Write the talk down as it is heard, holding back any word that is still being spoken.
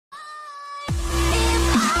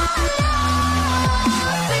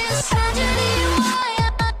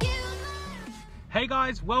Hey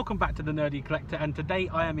guys, welcome back to the Nerdy Collector, and today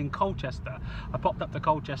I am in Colchester. I popped up to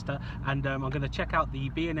Colchester and I'm going to check out the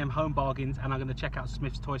B&M Home Bargains, and I'm going to check out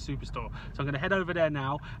Smyths Toy Superstore. So I'm going to head over there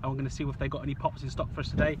now and we're going to see if they've got any pops in stock for us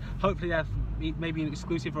today. Hopefully they have maybe an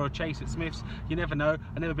exclusive or a chase at Smyths. You never know.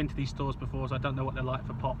 I've never been to these stores before, so I don't know what they're like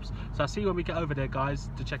for pops. So I'll see you when we get over there, guys,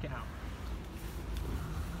 to check it out.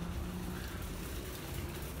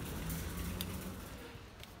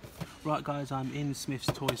 Right guys, I'm in Smyths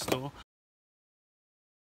Toy Store.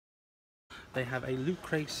 They have a Loot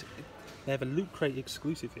Crate. They have a Loot Crate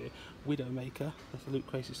exclusive here. Widowmaker. That's a Loot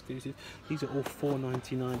Crate exclusive. These are all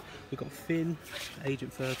 $4.99. We've got Finn,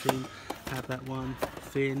 Agent 13. Have that one.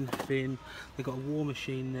 Finn. They've got a War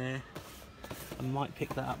Machine there. I might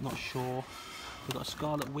pick that up. Not sure. We've got a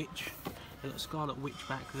Scarlet Witch. They've got a Scarlet Witch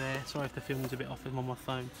back there. Sorry if the film's a bit off. I'm on my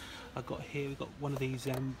phone. I've got here. We've got one of these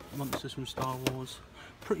monsters from Star Wars.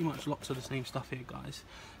 Pretty much lots of the same stuff here, guys.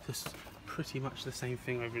 Just pretty much the same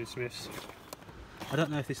thing over in Smyths. I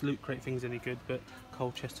don't know if this Loot Crate thing's any good, but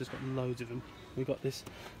Colchester's got loads of them. We've got this,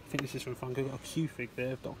 I think this is from Funko. We've got a Q-Fig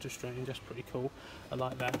there of Doctor Strange. That's pretty cool. I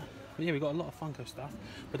like that. But yeah, we've got a lot of Funko stuff.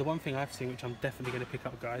 But the one thing I've seen, which I'm definitely going to pick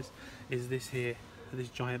up, guys, is this here, this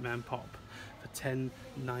Giant Man Pop for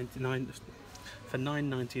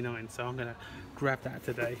 $9.99. So I'm going to grab that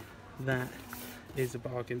today. That is a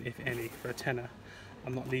bargain, if any, for a tenner.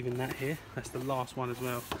 I'm not leaving that here. That's the last one as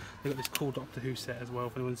well. They've got this cool Doctor Who set as well,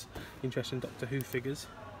 if anyone's interested in Doctor Who figures.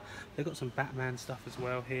 They've got some Batman stuff as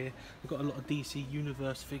well here. We've got a lot of DC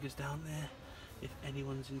Universe figures down there, if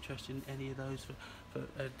anyone's interested in any of those for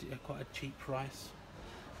quite a cheap price.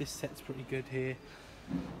 This set's pretty good here.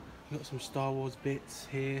 We've got some Star Wars bits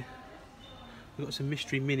here. We've got some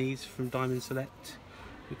mystery minis from Diamond Select.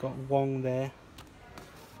 We've got Wong there.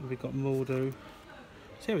 And we've got Mordo.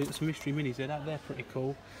 So yeah, we've got some mystery minis there, they're pretty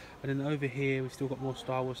cool. And then over here we've still got more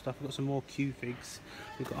Star Wars stuff. We've got some more Q-Figs.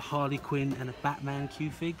 We've got a Harley Quinn and a Batman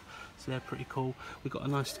Q-Fig, so they're pretty cool. We've got a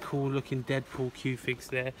nice cool looking Deadpool Q-Figs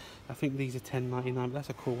there. I think these are $10.99, but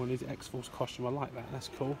that's a cool one. These X-Force costume, I like that,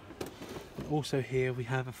 that's cool. And also here we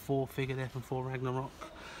have a Thor figure there from Thor Ragnarok.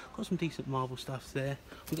 Got some decent Marvel stuff there.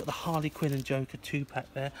 We've got the Harley Quinn and Joker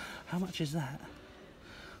 2-pack there. How much is that?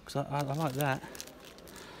 Because I like that.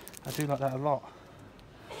 I do like that a lot.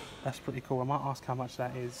 That's pretty cool. I might ask how much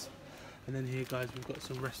that is. And then here, guys, we've got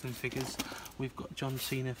some wrestling figures. We've got John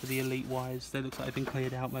Cena for the Elite Wise. They look like they've been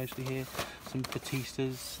cleared out mostly here. Some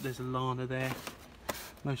Batistas. There's a Lana there.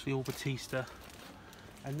 Mostly all Batista.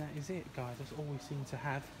 And that is it, guys. That's all we seem to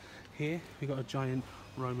have here. We've got a giant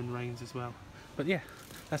Roman Reigns as well. But yeah,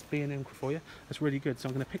 that's B&M for you. That's really good. So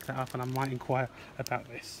I'm going to pick that up and I might inquire about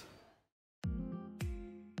this.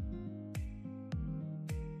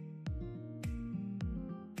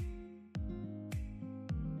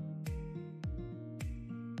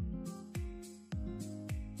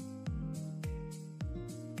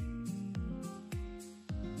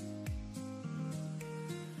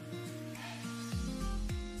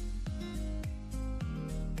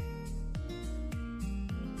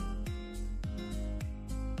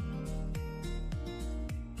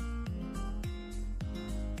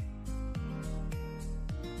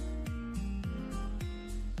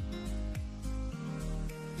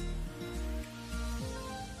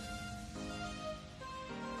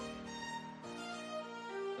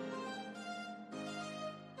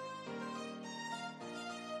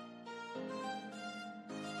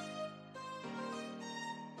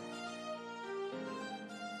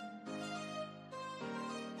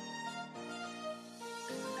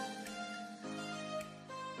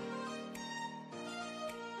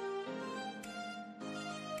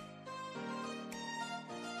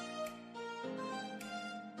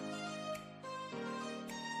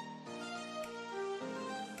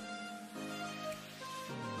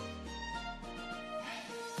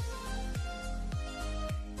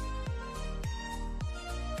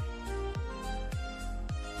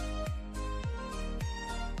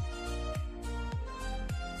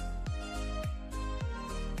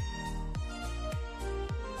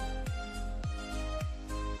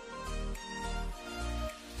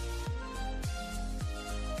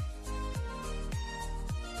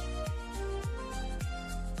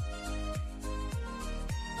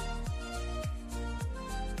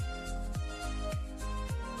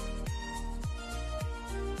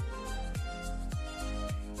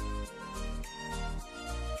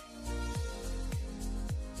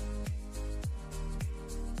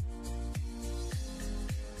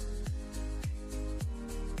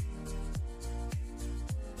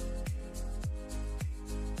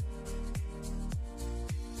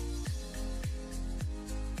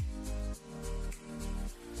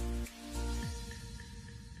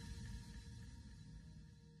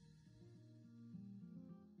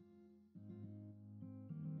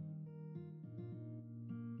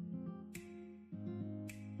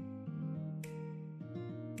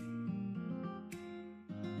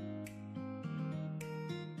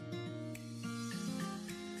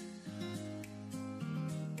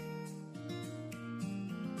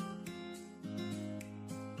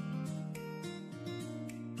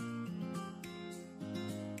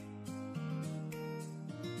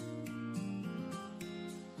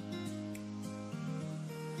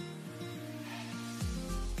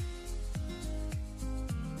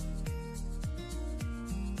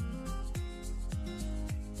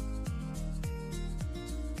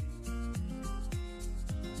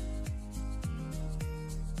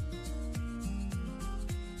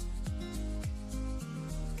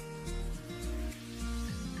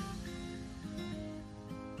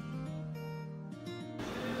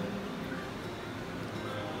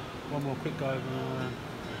 One more quick go over.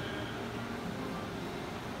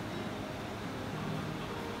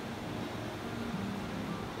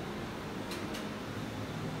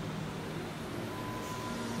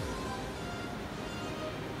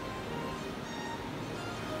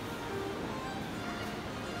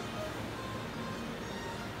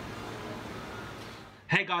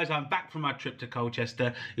 Hey guys, I'm back from my trip to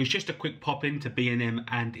Colchester. It was just a quick pop into B&M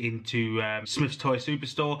and into Smyths Toy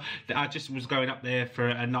Superstore. I just was going up there for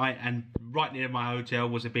a night, and right near my hotel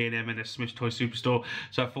was a B&M and a Smyths Toy Superstore.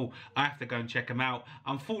 So I thought I have to go and check them out.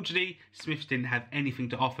 Unfortunately, Smyths didn't have anything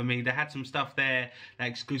to offer me. They had some stuff there,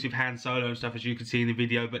 like exclusive Han Solo and stuff, as you can see in the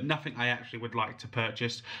video, but nothing I actually would like to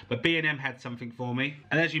purchase. But B&M had something for me.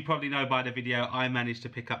 And as you probably know by the video, I managed to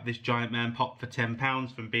pick up this Giant Man pop for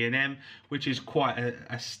 £10 from B&M, which is quite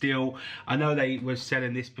a steal. I know they were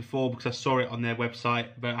selling this before because I saw it on their website,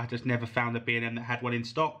 but I just never found a B&M that had one in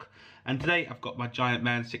stock. And today I've got my Giant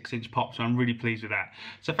Man 6-inch pop, so I'm really pleased with that.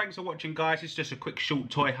 So thanks for watching, guys. It's just a quick short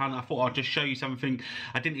toy hunt. I thought I'd just show you something.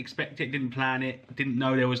 I didn't expect it, didn't plan it, didn't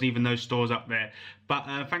know there was even those stores up there. But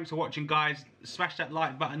thanks for watching, guys. Smash that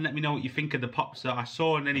like button. Let me know what you think of the pops that I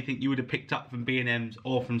saw and anything you would have picked up from B&M's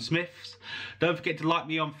or from Smyths. Don't forget to like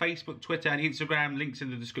me on Facebook, Twitter and Instagram. Links in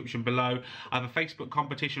the description below. I have a Facebook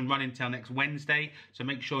competition running till next Wednesday, so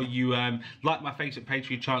make sure you like my Facebook page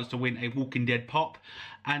for your chance to win a Walking Dead pop.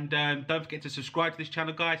 And don't forget to subscribe to this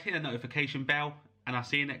channel, guys. Hit the notification bell, and I'll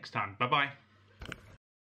see you next time. Bye bye.